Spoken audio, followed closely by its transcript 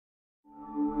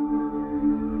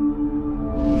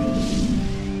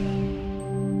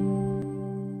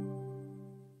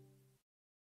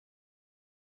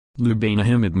Lubaina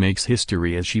Himid makes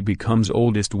history as she becomes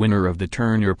oldest winner of the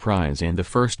Turner Prize and the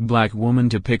first black woman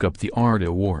to pick up the art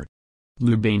award.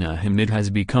 Lubaina Himid has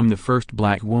become the first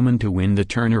black woman to win the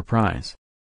Turner Prize.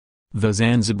 The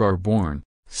Zanzibar-born,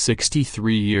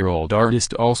 63-year-old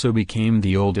artist also became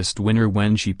the oldest winner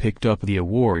when she picked up the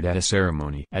award at a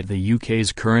ceremony at the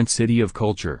UK's current City of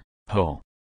Culture, Hull.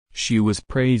 She was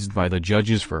praised by the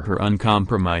judges for her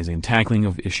uncompromising tackling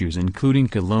of issues including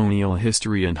colonial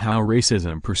history and how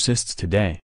racism persists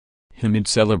today. Himid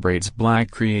celebrates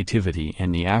black creativity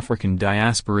and the African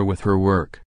diaspora with her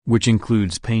work, which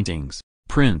includes paintings,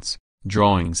 prints,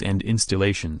 drawings and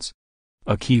installations.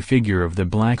 A key figure of the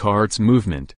black arts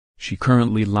movement, she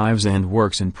currently lives and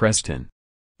works in Preston.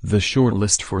 The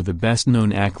shortlist for the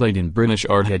best-known accolade in British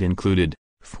art had included,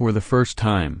 for the first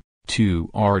time, two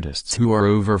artists who are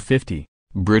over 50,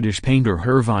 British painter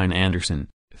Irvine Anderson,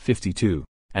 52,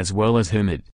 as well as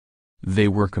Himid. They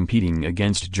were competing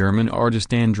against German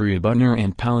artist Andrea Butner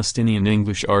and Palestinian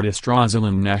English artist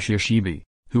Rosalind Nashashibi,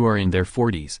 who are in their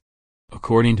 40s.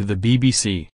 According to the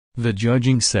BBC, the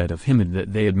judging said of Himid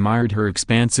that they admired her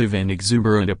expansive and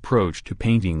exuberant approach to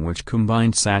painting which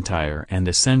combined satire and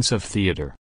a sense of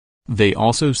theater. They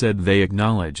also said they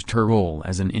acknowledged her role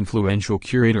as an influential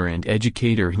curator and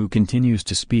educator who continues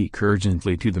to speak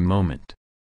urgently to the moment.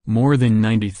 More than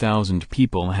 90,000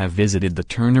 people have visited the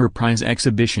Turner Prize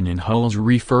exhibition in Hull's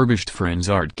refurbished Friends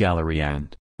Art Gallery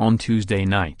and, on Tuesday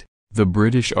night, the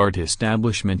British art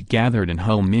establishment gathered in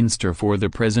Hull Minster for the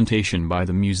presentation by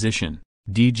the musician,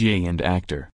 DJ and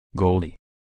actor, Goldie.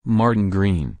 Martin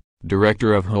Green,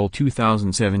 director of Hull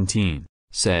 2017,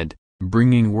 said,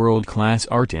 "Bringing world-class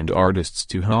art and artists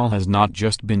to Hull has not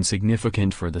just been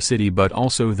significant for the city but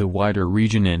also the wider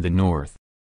region and the north.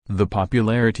 The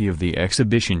popularity of the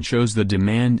exhibition shows the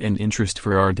demand and interest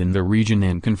for art in the region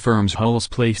and confirms Hull's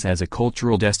place as a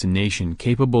cultural destination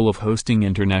capable of hosting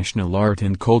international art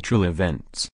and cultural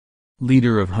events."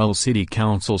 Leader of Hull City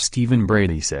Council Stephen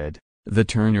Brady said, "The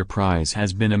Turner Prize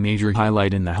has been a major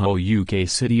highlight in the Hull UK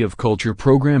City of Culture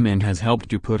programme and has helped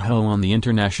to put Hull on the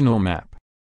international map.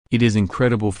 It is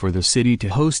incredible for the city to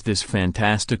host this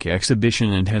fantastic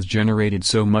exhibition and has generated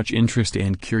so much interest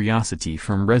and curiosity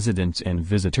from residents and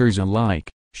visitors alike,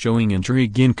 showing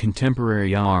intrigue in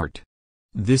contemporary art.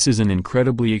 This is an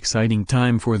incredibly exciting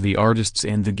time for the artists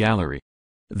and the gallery."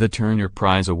 The Turner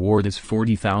Prize Award is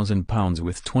 £40,000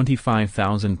 with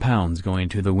 £25,000 going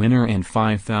to the winner and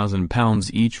 £5,000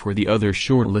 each for the other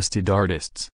shortlisted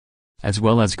artists. As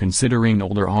well as considering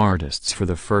older artists for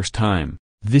the first time,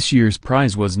 this year's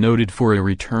prize was noted for a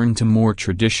return to more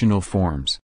traditional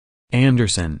forms.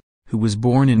 Anderson, who was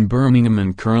born in Birmingham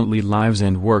and currently lives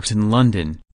and works in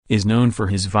London, is known for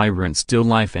his vibrant still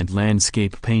life and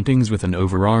landscape paintings with an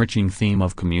overarching theme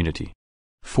of community.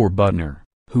 For Butner,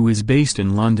 who is based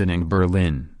in London and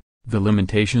Berlin, the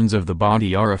limitations of the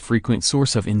body are a frequent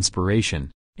source of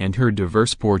inspiration, and her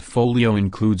diverse portfolio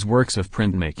includes works of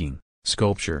printmaking,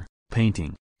 sculpture,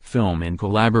 painting, film and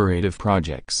collaborative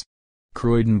projects.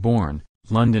 Croydon-born,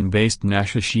 London-based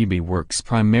Nashashibi works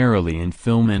primarily in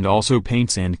film and also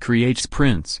paints and creates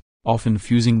prints, often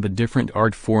fusing the different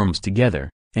art forms together,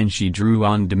 and she drew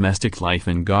on domestic life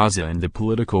in Gaza and the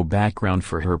political background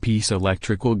for her piece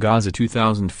Electrical Gaza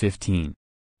 2015.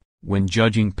 When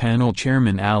judging panel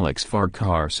chairman Alex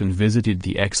Farquharson visited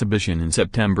the exhibition in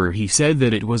September, he said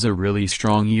that it was a really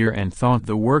strong year and thought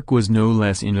the work was no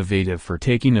less innovative for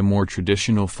taking a more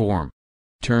traditional form.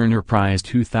 Turner Prize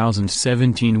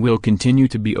 2017 will continue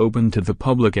to be open to the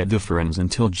public at the Friends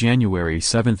until January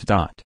 7.